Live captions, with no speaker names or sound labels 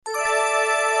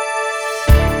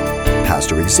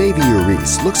Pastor Xavier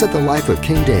Reese looks at the life of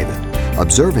King David,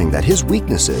 observing that his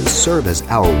weaknesses serve as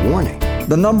our warning.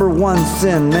 The number one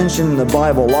sin mentioned in the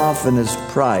Bible often is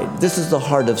pride. This is the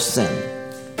heart of sin.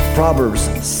 Proverbs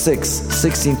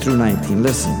 6:16 through 19.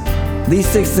 Listen. These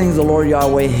 6 things the Lord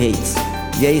Yahweh hates.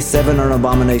 Yea, 7 are an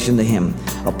abomination to him.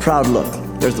 A proud look.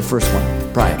 There's the first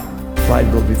one. Pride.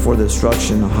 Pride goes before the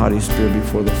destruction, a haughty spirit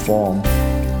before the fall.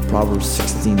 Proverbs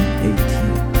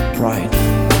 16:18. Pride.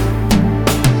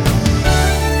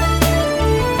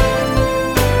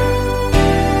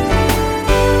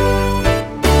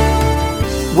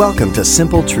 Welcome to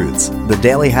Simple Truths, the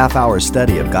daily half-hour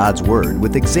study of God's Word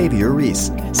with Xavier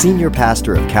Reese, Senior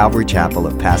Pastor of Calvary Chapel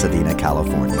of Pasadena,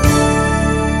 California.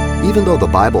 Even though the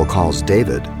Bible calls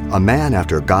David a man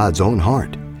after God's own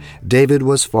heart, David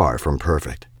was far from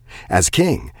perfect. As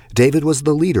king, David was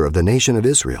the leader of the nation of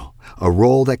Israel, a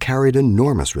role that carried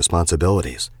enormous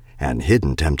responsibilities and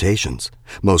hidden temptations,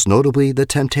 most notably the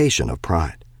temptation of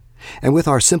pride. And with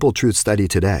our Simple Truth study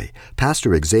today,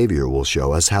 Pastor Xavier will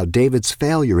show us how David's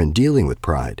failure in dealing with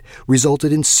pride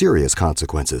resulted in serious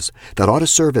consequences that ought to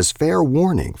serve as fair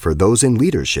warning for those in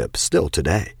leadership still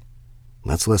today.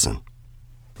 Let's listen.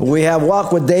 We have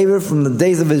walked with David from the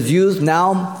days of his youth.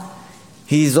 Now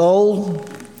he's old.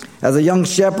 As a young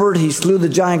shepherd, he slew the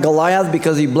giant Goliath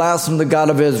because he blasphemed the God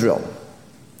of Israel.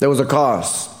 There was a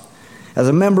cause. As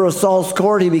a member of Saul's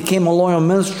court, he became a loyal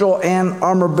minstrel and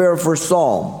armor-bearer for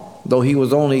Saul, though he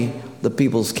was only the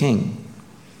people's king.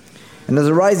 And as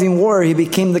a rising warrior, he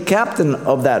became the captain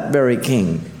of that very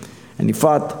king, and he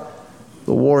fought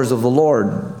the wars of the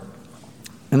Lord.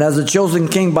 And as a chosen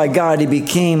king by God, he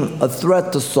became a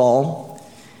threat to Saul,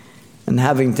 and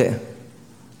having to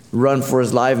run for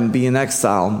his life and be in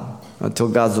exile until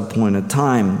God's appointed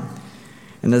time.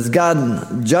 And as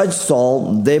God judged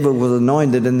Saul, David was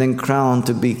anointed and then crowned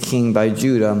to be king by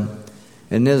Judah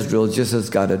and Israel, just as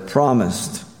God had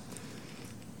promised.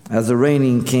 As a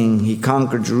reigning king, he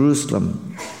conquered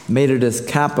Jerusalem, made it his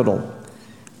capital,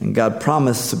 and God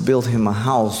promised to build him a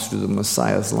house through the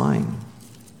Messiah's line.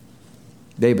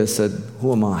 David said,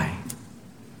 "Who am I?"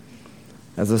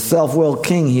 As a self-willed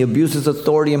king, he abused his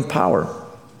authority and power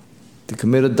to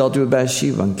commit adultery with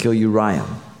Bathsheba and kill Uriah.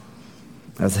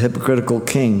 As a hypocritical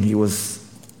king, he was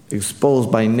exposed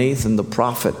by Nathan the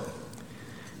prophet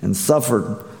and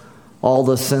suffered all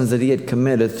the sins that he had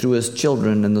committed through his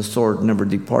children, and the sword never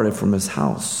departed from his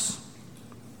house.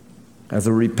 As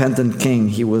a repentant king,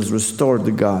 he was restored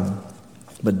to God,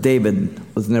 but David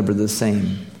was never the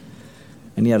same,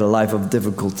 and he had a life of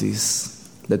difficulties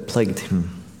that plagued him.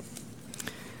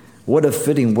 What a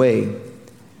fitting way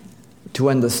to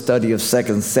end the study of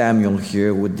 2 Samuel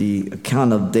here with the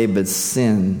account of David's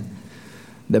sin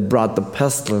that brought the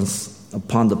pestilence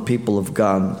upon the people of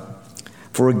God.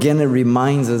 For again, it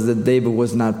reminds us that David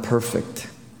was not perfect,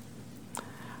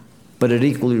 but it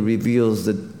equally reveals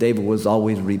that David was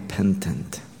always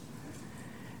repentant.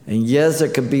 And yes, there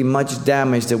could be much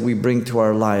damage that we bring to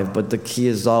our life, but the key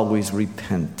is always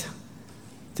repent,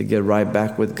 to get right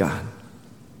back with God,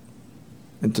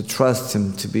 and to trust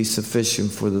Him to be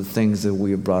sufficient for the things that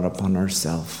we have brought upon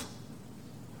ourselves.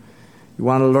 You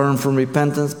want to learn from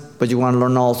repentance, but you want to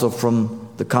learn also from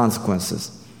the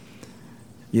consequences.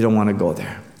 You don't want to go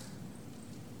there.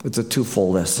 It's a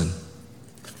twofold lesson.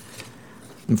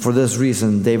 And for this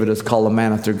reason, David is called a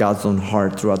man after God's own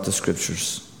heart throughout the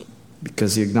Scriptures,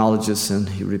 because he acknowledged sin,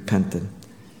 he repented,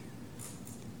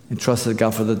 and trusted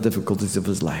God for the difficulties of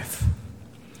his life.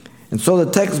 And so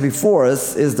the text before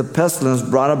us is the pestilence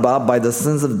brought about by the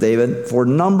sins of David for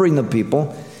numbering the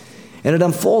people, and it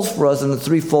unfolds for us in a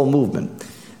threefold movement.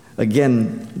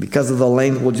 Again, because of the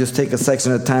length, we'll just take a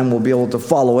section at a time. We'll be able to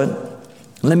follow it.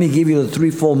 Let me give you the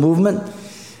threefold movement.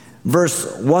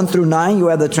 Verse 1 through 9, you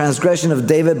have the transgression of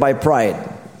David by pride.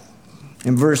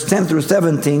 In verse 10 through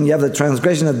 17, you have the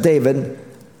transgression of David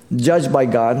judged by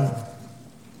God.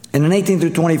 And in 18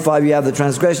 through 25, you have the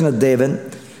transgression of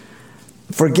David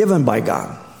forgiven by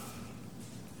God.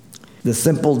 The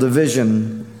simple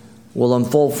division will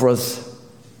unfold for us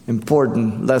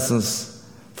important lessons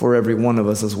for every one of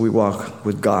us as we walk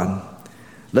with God.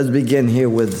 Let's begin here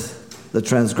with the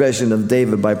transgression of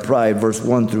David by pride, verse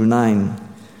 1 through 9.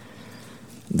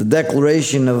 The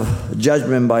declaration of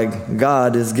judgment by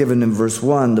God is given in verse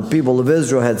 1. The people of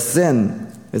Israel had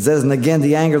sinned. It says, and again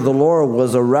the anger of the Lord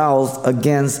was aroused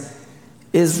against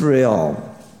Israel.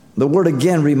 The word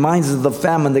again reminds us of the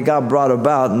famine that God brought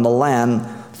about in the land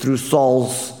through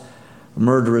Saul's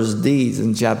murderous deeds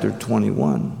in chapter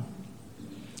 21.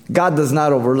 God does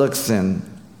not overlook sin,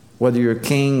 whether you're a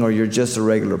king or you're just a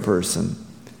regular person.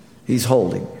 He's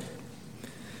holy.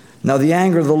 Now the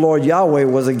anger of the Lord Yahweh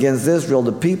was against Israel,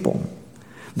 the people,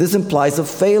 This implies a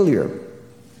failure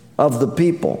of the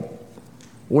people.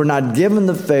 We're not given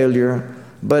the failure,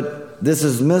 but this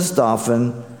is missed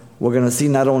often. We're going to see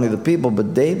not only the people,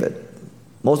 but David.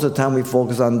 Most of the time we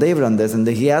focus on David on this, and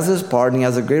he has his part and he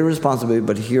has a great responsibility,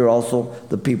 but here also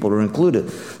the people are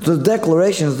included. So the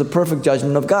declaration is the perfect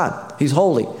judgment of God. He's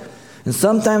holy. And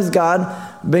sometimes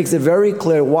God makes it very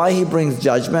clear why he brings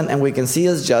judgment, and we can see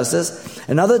his justice.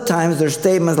 And other times there's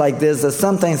statements like this that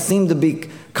sometimes seem to be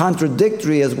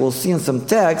contradictory, as we'll see in some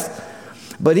texts.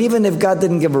 But even if God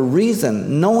didn't give a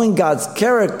reason, knowing God's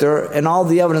character and all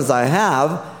the evidence I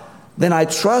have, then I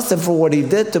trust him for what he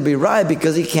did to be right,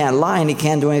 because he can't lie and he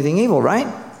can't do anything evil, right?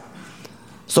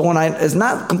 So when it's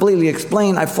not completely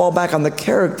explained, I fall back on the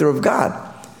character of God.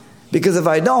 Because if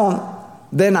I don't,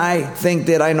 then I think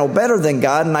that I know better than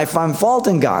God and I find fault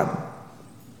in God.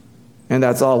 And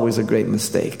that's always a great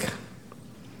mistake.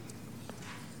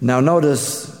 Now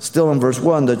notice, still in verse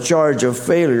 1, the charge of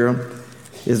failure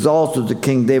is also to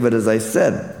King David, as I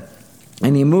said.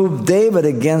 And he moved David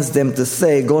against them to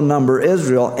say, go number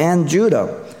Israel and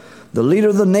Judah. The leader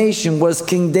of the nation was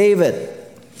King David.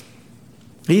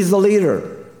 He's the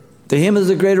leader. To him is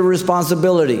the greater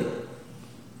responsibility.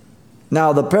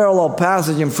 Now, the parallel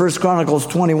passage in 1 Chronicles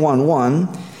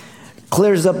 21:1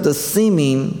 clears up the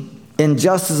seeming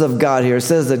injustice of God here. It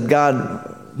says that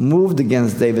God moved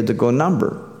against David to go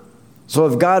number. So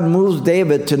if God moves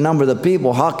David to number the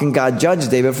people, how can God judge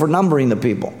David for numbering the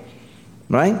people?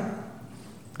 Right?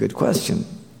 Good question.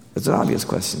 It's an obvious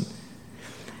question.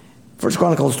 1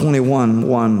 Chronicles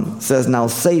 21:1 says, now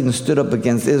Satan stood up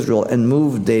against Israel and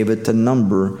moved David to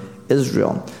number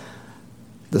Israel.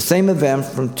 The same event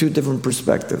from two different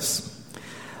perspectives.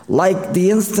 Like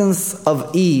the instance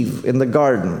of Eve in the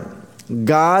garden,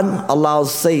 God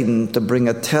allows Satan to bring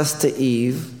a test to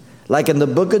Eve. Like in the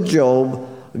book of Job,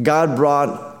 God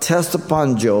brought test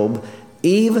upon Job.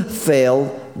 Eve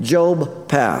failed, Job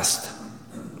passed.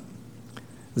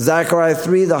 Zechariah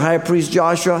 3, the high priest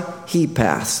Joshua, he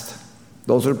passed.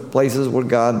 Those are places where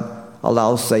God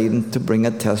allows Satan to bring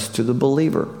a test to the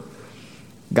believer.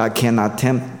 God cannot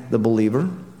tempt the believer.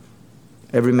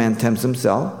 Every man tempts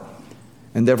himself.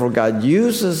 And therefore God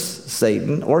uses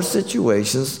Satan or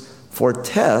situations for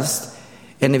test.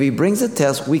 And if he brings a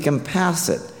test, we can pass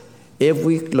it if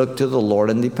we look to the Lord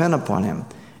and depend upon him.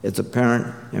 It's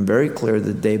apparent and very clear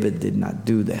that David did not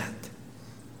do that.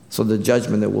 So the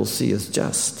judgment that we'll see is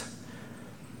just.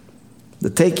 The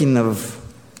taking of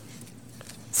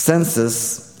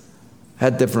census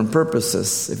had different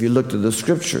purposes. If you look to the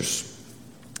scriptures,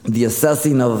 the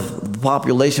assessing of the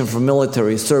population for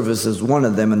military service is one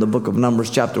of them in the book of Numbers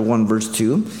chapter 1 verse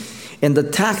 2. And the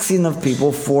taxing of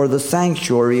people for the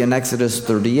sanctuary in Exodus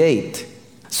 38.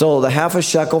 So the half a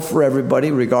shekel for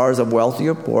everybody, regardless of wealthy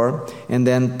or poor, and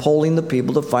then polling the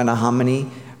people to find out how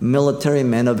many military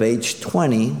men of age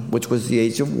 20, which was the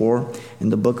age of war in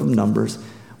the book of Numbers,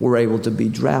 were able to be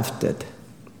drafted.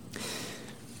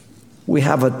 We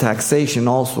have a taxation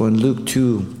also in Luke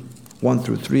 2, 1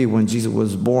 through 3, when Jesus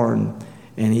was born,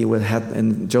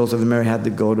 and Joseph and Mary had to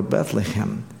go to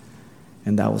Bethlehem,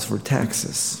 and that was for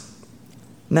taxes.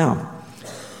 Now,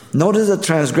 notice the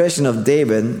transgression of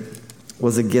David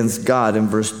was against God in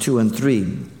verse 2 and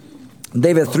 3.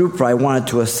 David, through pride, wanted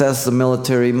to assess the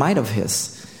military might of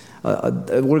his.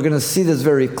 We're going to see this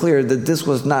very clear, that this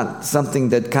was not something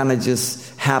that kind of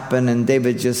just happened and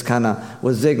David just kind of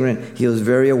was ignorant. He was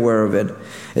very aware of it.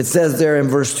 It says there in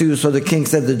verse 2, so the king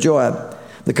said to Joab,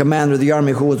 the commander of the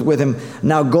army who was with him,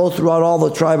 now go throughout all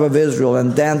the tribe of Israel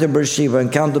and Dan to Beersheba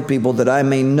and count the people, that I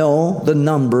may know the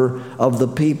number of the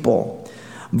people.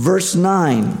 Verse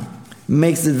 9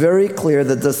 makes it very clear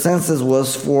that the census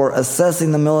was for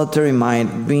assessing the military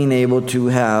might, being able to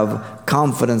have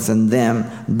confidence in them,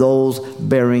 those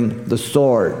bearing the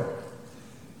sword.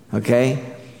 Okay?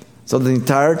 So the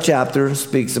entire chapter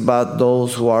speaks about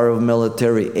those who are of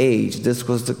military age. This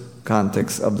was the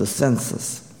context of the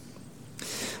census.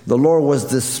 The Lord was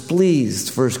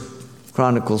displeased, 1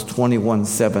 Chronicles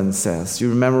 21:7 says. You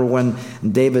remember when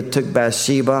David took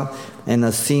Bathsheba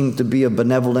and seemed to be a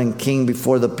benevolent king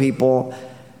before the people,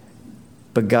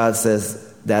 but God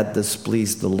says that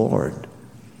displeased the Lord.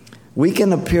 We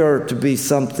can appear to be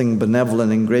something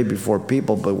benevolent and great before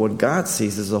people, but what God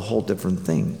sees is a whole different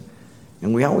thing.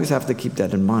 And we always have to keep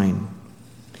that in mind.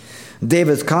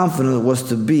 David's confidence was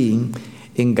to be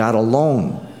in God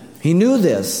alone. He knew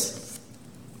this.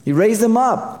 He raised him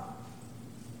up.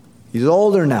 He's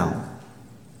older now.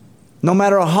 No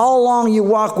matter how long you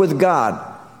walk with God,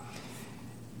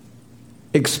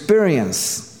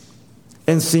 experience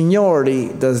and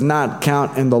seniority does not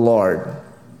count in the Lord.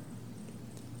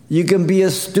 You can be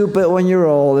as stupid when you're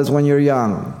old as when you're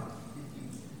young.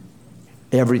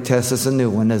 Every test is a new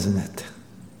one, isn't it?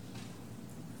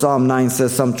 Psalm 9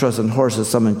 says, some trust in horses,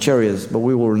 some in chariots, but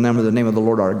we will remember the name of the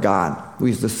Lord our God.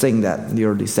 We used to sing that in the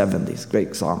early 70s.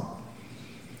 Great song.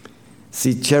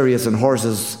 See, chariots and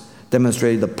horses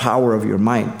demonstrated the power of your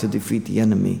might to defeat the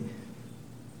enemy.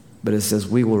 But it says,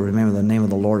 we will remember the name of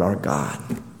the Lord our God.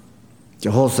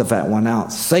 Jehoshaphat went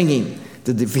out singing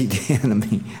to defeat the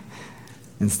enemy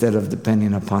instead of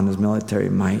depending upon his military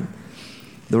might.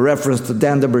 The reference to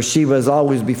Dan to Beersheba is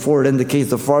always before it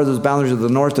indicates the farthest boundaries of the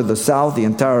north or the south, the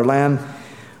entire land,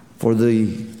 for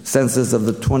the census of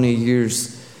the 20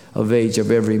 years of age of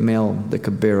every male that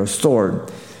could bear a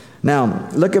sword. Now,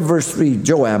 look at verse 3.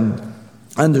 Joab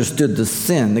understood the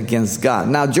sin against God.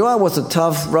 Now, Joab was a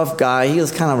tough, rough guy. He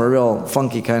was kind of a real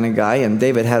funky kind of guy, and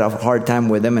David had a hard time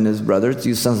with him and his brothers,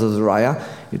 2 sons of Zeruiah.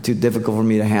 You're too difficult for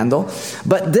me to handle.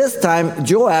 But this time,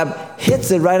 Joab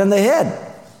hits it right on the head.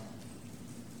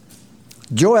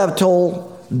 Joab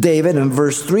told David in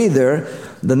verse 3 there,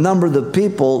 the number of the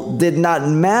people did not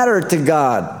matter to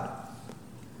God.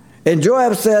 And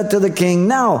Joab said to the king,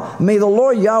 now may the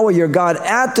Lord Yahweh your God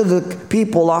add to the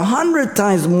people 100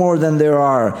 times more than there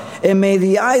are, and may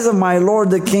the eyes of my lord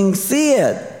the king see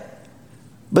it.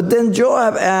 But then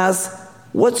Joab asked,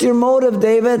 what's your motive,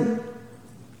 David?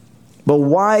 But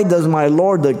why does my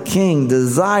lord the king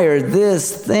desire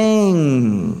this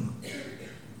thing?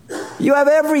 You have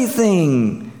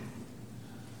everything.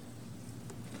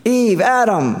 Eve,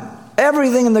 Adam,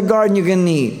 everything in the garden you can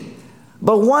eat.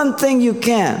 But one thing you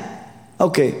can't.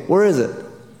 Okay, where is it?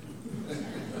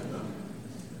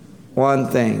 One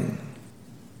thing.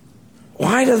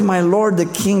 Why does my lord the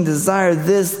king desire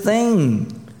this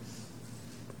thing?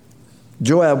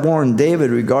 Joab warned David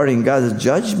regarding God's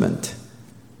judgment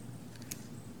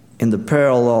in the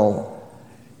parallel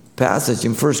passage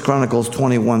in 1 Chronicles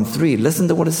 21:3. Listen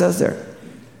to what it says there.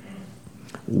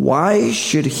 Why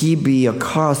should he be a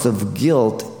cause of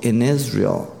guilt in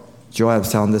Israel?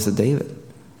 Joab's telling this to David.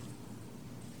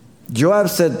 Joab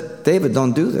said, David,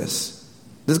 don't do this.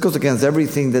 This goes against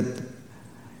everything that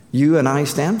you and I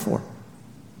stand for.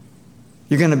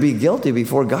 You're going to be guilty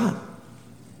before God.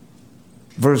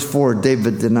 Verse 4,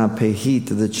 David did not pay heed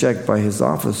to the check by his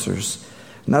officers.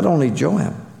 Not only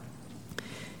Joab.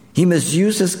 He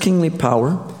misused his kingly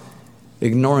power,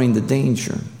 ignoring the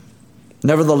danger.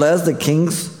 Nevertheless, the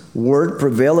king's word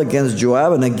prevailed against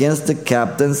Joab and against the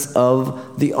captains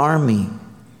of the army.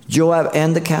 Joab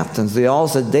and the captains, they all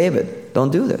said, David,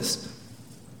 don't do this.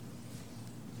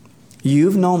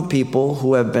 You've known people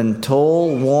who have been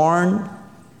told, warned,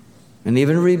 and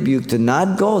even rebuked to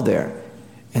not go there.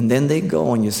 And then they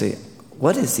go and you say,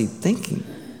 what is he thinking?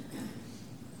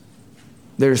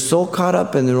 They're so caught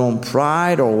up in their own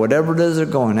pride or whatever it is they're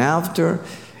going after,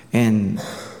 and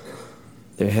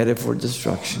they're headed for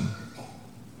destruction.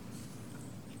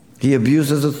 He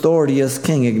abuses authority as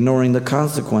king, ignoring the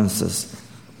consequences.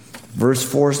 Verse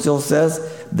 4 still says,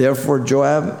 therefore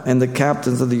Joab and the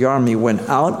captains of the army went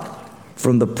out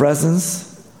from the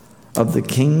presence of the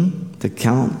king to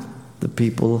count the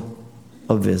people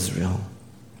of Israel.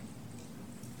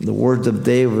 The words of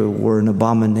David were an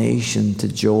abomination to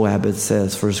Joab, it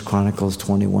says, 1 Chronicles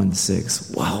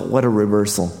 21:6. Wow, what a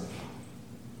reversal.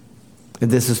 And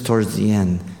this is towards the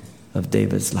end of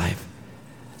David's life.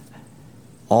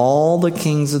 All the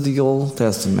kings of the Old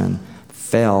Testament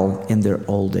fell in their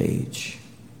old age.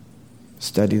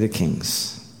 Study the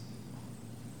kings.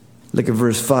 Look at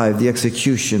verse 5, the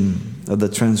execution of the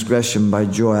transgression by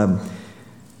Joab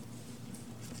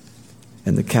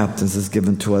and the captains is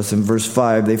given to us. In verse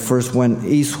 5, they first went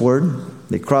eastward.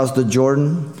 They crossed the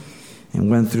Jordan and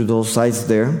went through those sites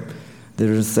there that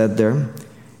are said there.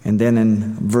 And then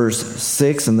in verse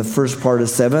 6, in the first part of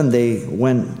 7, they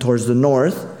went towards the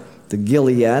north, to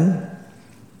Gilead.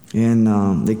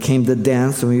 And they came to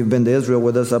Dan. So you've been to Israel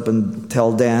with us up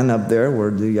until Dan, up there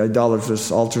where the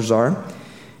idolatrous altars are.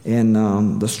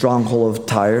 And the stronghold of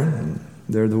Tyre.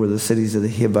 There were the cities of the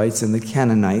Hivites and the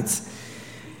Canaanites.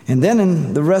 And then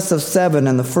in the rest of 7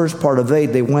 and the first part of 8,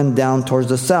 they went down towards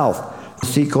the south. The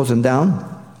sea coast and down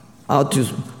out to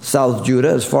South Judah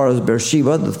as far as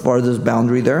Beersheba, the farthest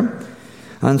boundary there.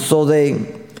 And so they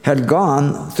had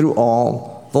gone through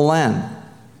all the land.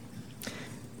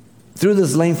 Through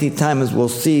this lengthy time, as we'll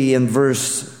see in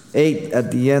verse 8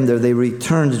 at the end there, they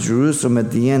returned to Jerusalem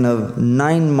at the end of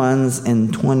 9 months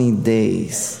and 20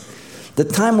 days. The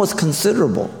time was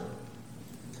considerable.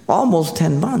 Almost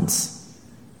 10 months.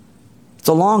 It's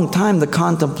a long time to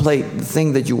contemplate the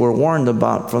thing that you were warned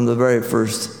about from the very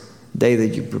first day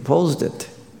that you proposed it.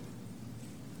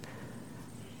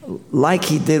 like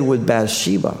he did with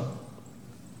Bathsheba.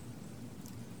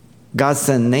 God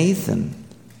sent Nathan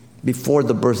before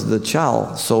the birth of the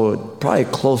child, so probably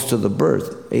close to the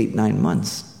birth, 8-9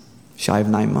 months, shy of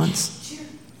 9 months.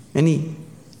 And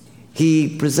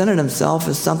he presented himself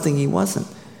as something he wasn't.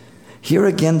 Here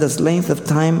again, this length of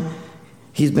time,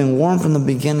 he's been warned from the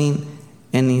beginning,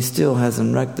 and he still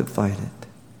hasn't rectified it.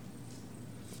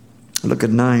 Look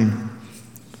at 9.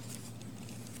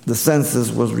 The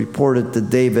census was reported to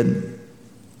David.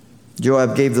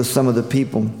 Joab gave the sum of the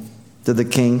people to the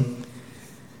king.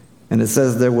 And it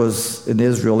says there was in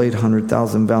Israel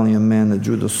 800,000 valiant men that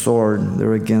drew the sword.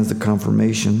 There against the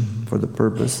confirmation for the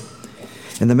purpose.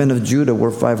 And the men of Judah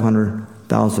were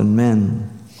 500,000 men.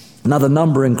 Now the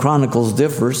number in Chronicles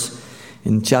differs.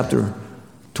 In chapter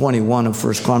 21 of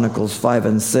 1 Chronicles 5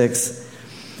 and 6,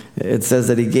 it says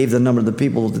that he gave the number of the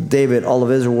people to David. All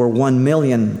of Israel were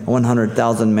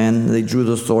 1,100,000 men. They drew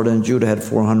the sword, and Judah had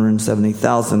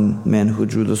 470,000 men who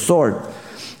drew the sword.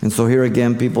 And so here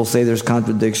again, people say there's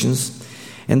contradictions.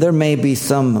 And there may be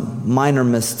some minor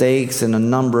mistakes in a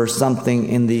number or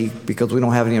something because we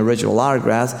don't have any original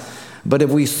autographs. But if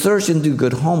we search and do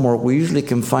good homework, we usually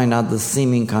can find out the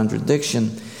seeming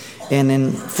contradiction. And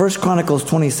in 1 Chronicles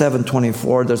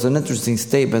 27:24, there's an interesting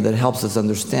statement that helps us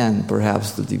understand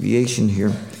perhaps the deviation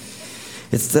here.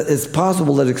 It's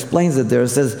possible that it explains it there. It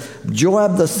says,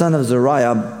 Joab the son of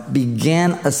Zeruiah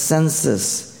began a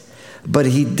census, but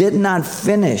he did not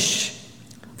finish,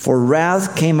 for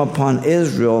wrath came upon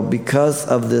Israel because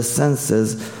of this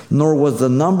census, nor was the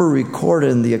number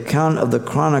recorded in the account of the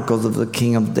Chronicles of the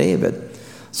king of David.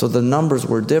 So the numbers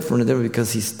were different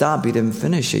because he stopped, he didn't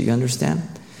finish it, you understand?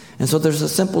 And so there's a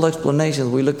simple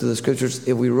explanation. We look to the scriptures,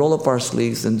 if we roll up our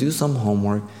sleeves and do some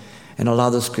homework and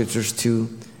allow the scriptures to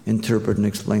interpret and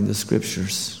explain the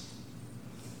scriptures.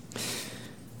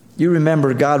 You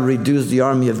remember God reduced the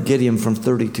army of Gideon from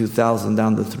 32,000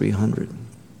 down to 300.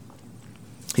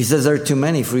 He says there are too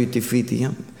many for you to defeat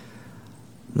the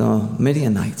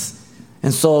Midianites.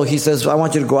 And so he says, I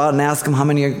want you to go out and ask them how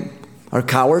many are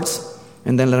cowards,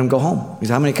 and then let them go home. He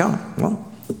said, how many cowards? Well,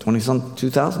 20-some,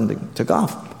 2,000, they took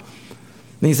off.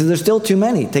 And he says, there's still too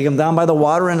many. Take them down by the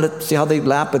water and let's see how they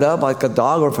lap it up like a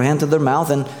dog or a hand to their mouth.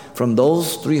 And from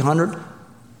those 300,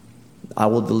 I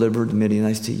will deliver the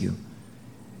Midianites to you.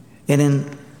 And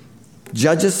in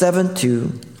Judges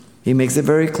 7:2, he makes it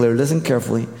very clear. Listen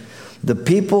carefully. The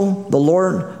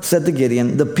Lord said to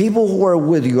Gideon, the people who are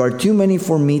with you are too many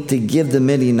for me to give the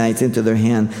Midianites into their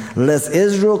hand, lest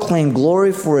Israel claim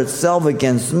glory for itself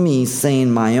against me,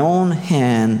 saying, my own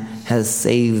hand has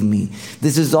saved me.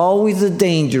 This is always a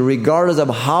danger, regardless of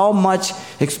how much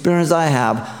experience I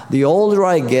have. The older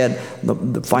I get,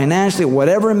 the financially,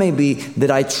 whatever it may be, that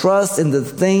I trust in the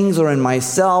things or in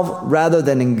myself rather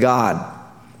than in God.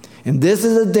 And this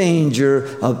is a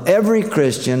danger of every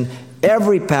Christian,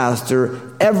 every pastor,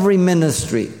 every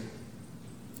ministry.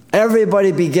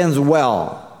 Everybody begins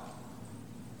well.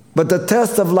 But the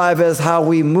test of life is how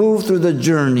we move through the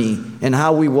journey and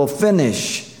how we will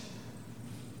finish.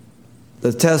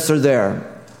 The tests are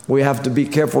there. We have to be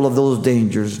careful of those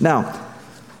dangers. Now,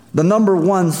 the number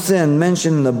one sin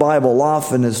mentioned in the Bible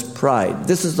often is pride.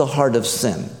 This is the heart of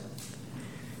sin.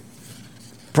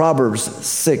 Proverbs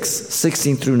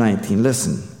 6:16 through 19.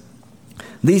 Listen.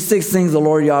 These 6 things the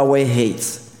Lord Yahweh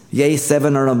hates. Yea,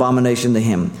 7 are an abomination to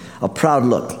him. A proud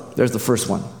look. There's the first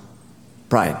one.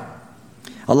 Pride.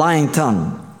 A lying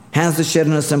tongue. Hands to shed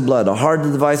innocent blood. A heart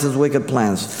that devises wicked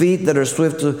plans. Feet that are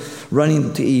swift to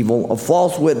running to evil. A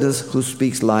false witness who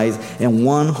speaks lies. And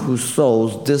one who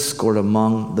sows discord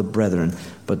among the brethren.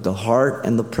 But the heart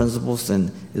and the principal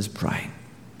sin is pride.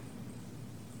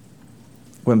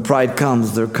 When pride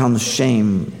comes, there comes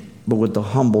shame. But with the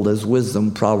humble is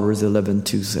wisdom, Proverbs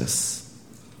 11:2 says.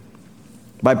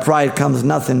 By pride comes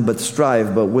nothing but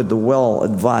strife, but with the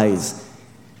well-advised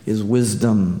is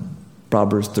wisdom,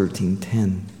 Proverbs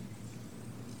 13:10.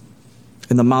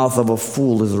 In the mouth of a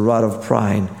fool is a rod of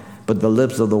pride, but the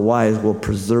lips of the wise will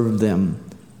preserve them,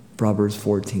 Proverbs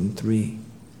 14:3.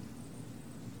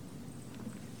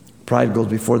 Pride goes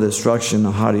before the destruction,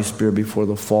 a haughty spirit before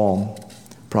the fall,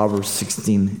 Proverbs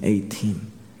 16:18.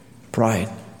 Pride.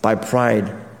 By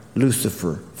pride,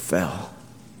 Lucifer fell.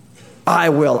 I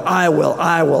will.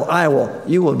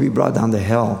 You will be brought down to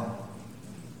hell.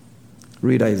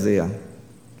 Read Isaiah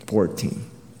 14.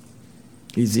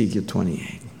 Ezekiel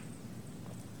 28.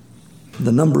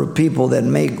 The number of people that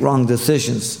make wrong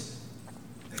decisions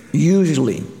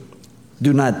usually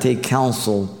do not take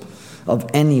counsel of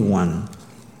anyone,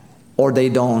 or they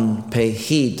don't pay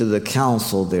heed to the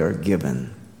counsel they are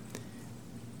given.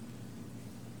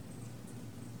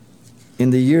 In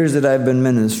the years that I've been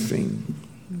ministering,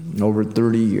 over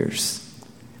 30 years,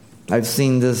 I've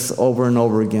seen this over and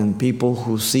over again. People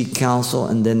who seek counsel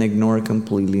and then ignore it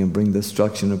completely and bring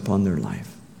destruction upon their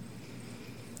life.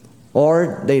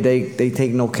 Or they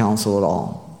take no counsel at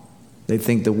all. They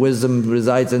think the wisdom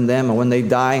resides in them, and when they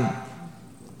die,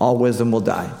 all wisdom will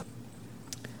die.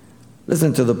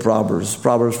 Listen to the Proverbs.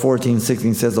 Proverbs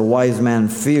 14:16 says, "A wise man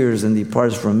fears and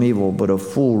departs from evil, but a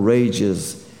fool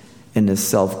rages and is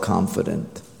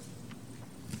self-confident."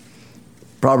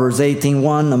 Proverbs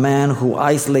 18:1, "A man who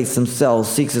isolates himself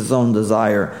seeks his own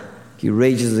desire. He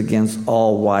rages against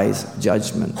all wise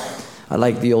judgment." I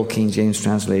like the old King James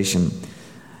translation.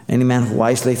 "Any man who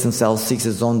isolates himself seeks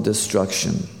his own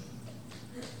destruction."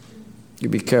 You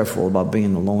be careful about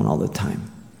being alone all the time.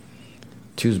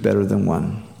 Two's better than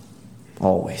one.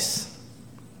 Always.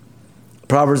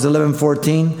 Proverbs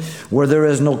 11:14, "Where there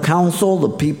is no counsel, the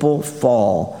people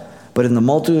fall. But in the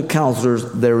multitude of counselors,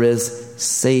 there is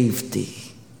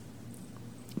safety."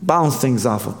 Bounce things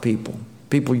off of people.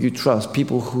 People you trust.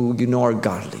 People who you know are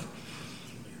godly.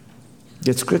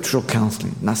 Get scriptural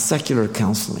counseling, not secular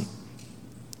counseling.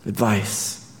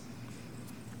 Advice.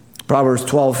 Proverbs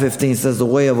 12:15 says, "The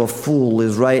way of a fool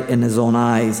is right in his own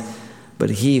eyes, but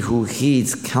he who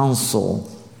heeds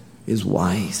counsel is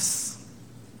wise."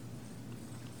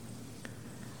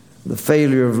 The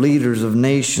failure of leaders of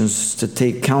nations to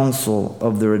take counsel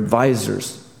of their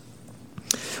advisors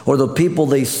or the people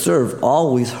they serve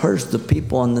always hurts the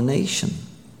people in the nation.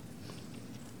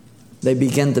 They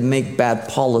begin to make bad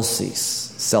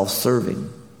policies, self-serving.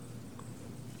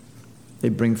 They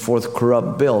bring forth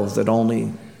corrupt bills that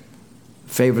only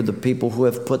favor the people who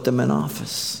have put them in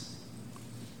office.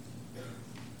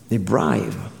 They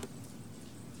bribe,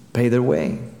 pay their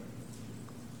way.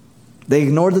 They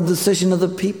ignore the decision of the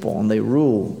people and they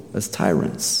rule as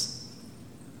tyrants.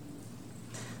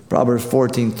 Proverbs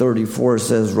 14:34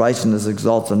 says, "Righteousness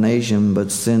exalts a nation,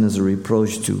 but sin is a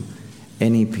reproach to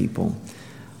any people."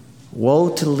 Woe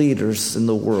to leaders in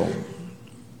the world.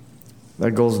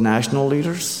 That goes national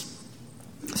leaders,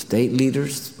 state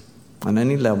leaders on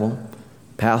any level,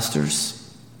 pastors,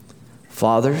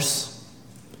 fathers,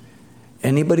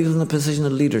 anybody who's in a position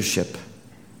of leadership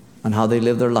on how they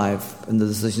live their life and the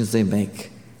decisions they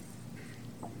make.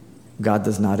 God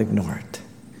does not ignore it.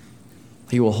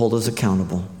 He will hold us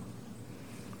accountable.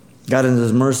 God in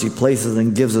His mercy places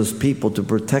and gives us people to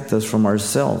protect us from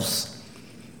ourselves.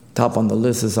 Top on the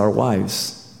list is our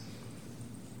wives,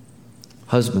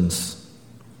 husbands,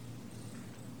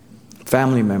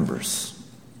 family members,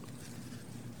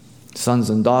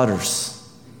 sons and daughters.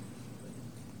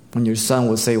 When your son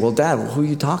would say, "Well, Dad, who are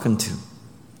you talking to?"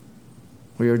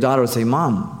 Or your daughter would say,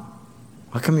 "Mom,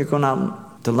 how come you're going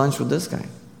out to lunch with this guy?"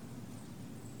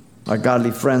 Our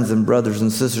godly friends and brothers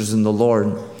and sisters in the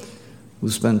Lord who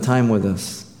spend time with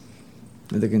us,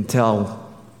 and they can tell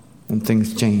when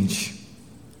things change.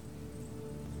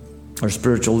 Our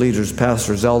spiritual leaders,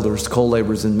 pastors, elders,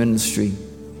 co-laborers in ministry,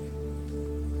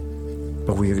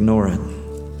 but we ignore it.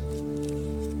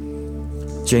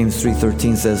 James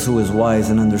 3:13 says, "Who is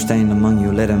wise and understanding among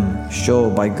you? Let him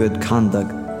show by good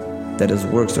conduct that his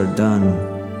works are done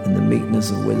in the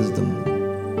meekness of wisdom."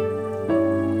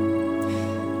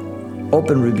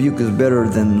 Open rebuke is better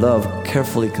than love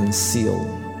carefully concealed.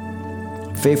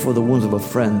 Faithful are the wounds of a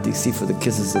friend, deceitful the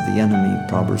kisses of the enemy.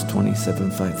 Proverbs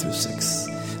 27:5-6.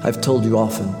 I've told you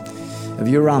often, if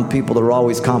you're around people that are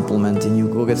always complimenting you,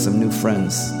 go get some new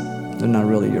friends. They're not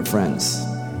really your friends.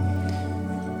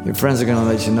 Your friends are going to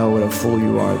let you know what a fool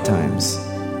you are at times,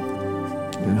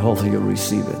 and hopefully you'll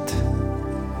receive it.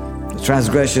 The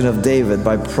transgression of David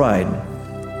by pride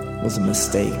was a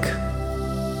mistake.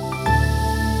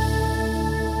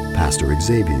 Pastor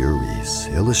Xavier Reese,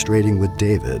 illustrating with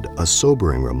David a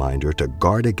sobering reminder to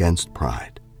guard against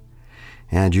pride.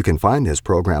 And you can find this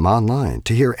program online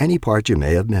to hear any part you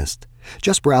may have missed.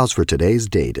 Just browse for today's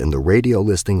date in the radio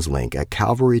listings link at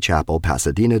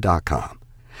calvarychapelpasadena.com.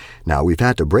 Now, we've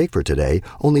had to break for today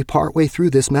only partway through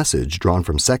this message drawn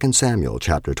from 2 Samuel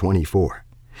chapter 24.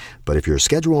 But if your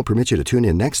schedule will permit you to tune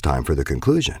in next time for the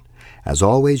conclusion, as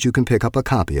always, you can pick up a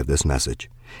copy of this message.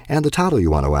 And the title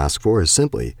you want to ask for is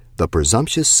simply The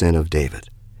Presumptuous Sin of David.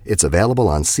 It's available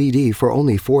on CD for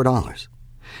only $4.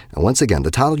 And once again,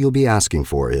 the title you'll be asking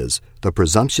for is The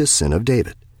Presumptuous Sin of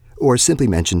David, or simply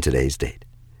mention today's date.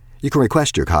 You can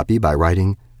request your copy by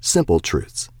writing Simple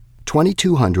Truths,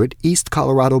 2200 East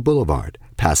Colorado Boulevard,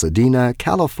 Pasadena,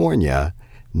 California,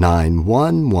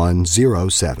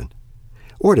 91107.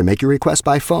 Or to make your request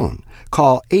by phone,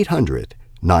 call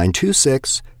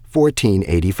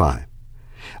 800-926-1485.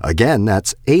 Again,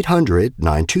 that's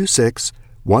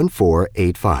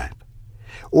 800-926-1485.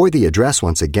 Or the address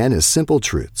once again is Simple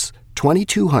Truths,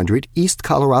 2200 East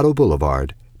Colorado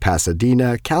Boulevard,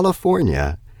 Pasadena,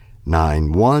 California,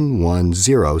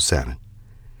 91107.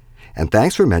 And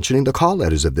thanks for mentioning the call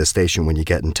letters of this station when you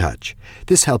get in touch.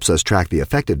 This helps us track the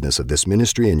effectiveness of this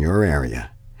ministry in your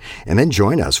area. And then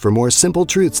join us for more Simple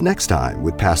Truths next time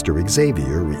with Pastor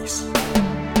Xavier Reese.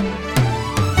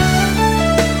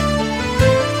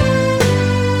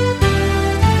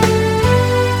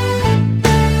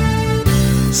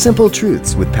 Simple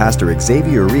Truths with Pastor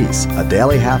Xavier Reese, a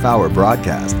daily half-hour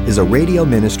broadcast, is a radio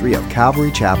ministry of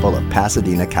Calvary Chapel of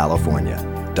Pasadena, California.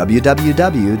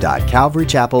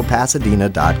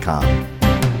 www.calvarychapelpasadena.com.